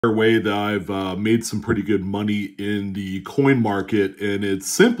way that I've made some pretty good money in the coin market, and it's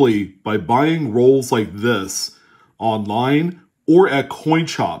simply by buying rolls like this online or at coin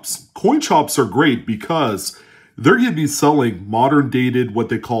shops. Coin shops are great because they're going to be selling modern dated what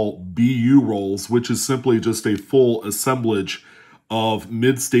they call BU rolls, which is simply just a full assemblage of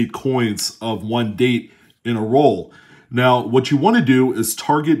mid-state coins of one date in a roll. Now, what you want to do is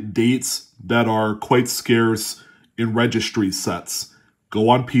target dates that are quite scarce in registry sets. Go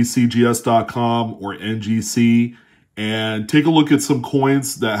on PCGS.com or NGC and take a look at some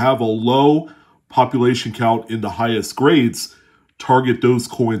coins that have a low population count in the highest grades. Target those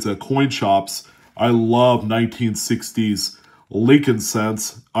coins at coin shops. I love 1960s Lincoln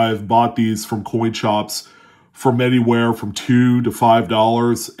cents. I've bought these from coin shops from anywhere from $2 to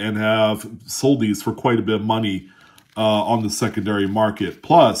 $5 and have sold these for quite a bit of money on the secondary market.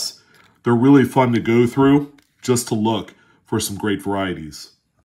 Plus, they're really fun to go through just to look for some great varieties.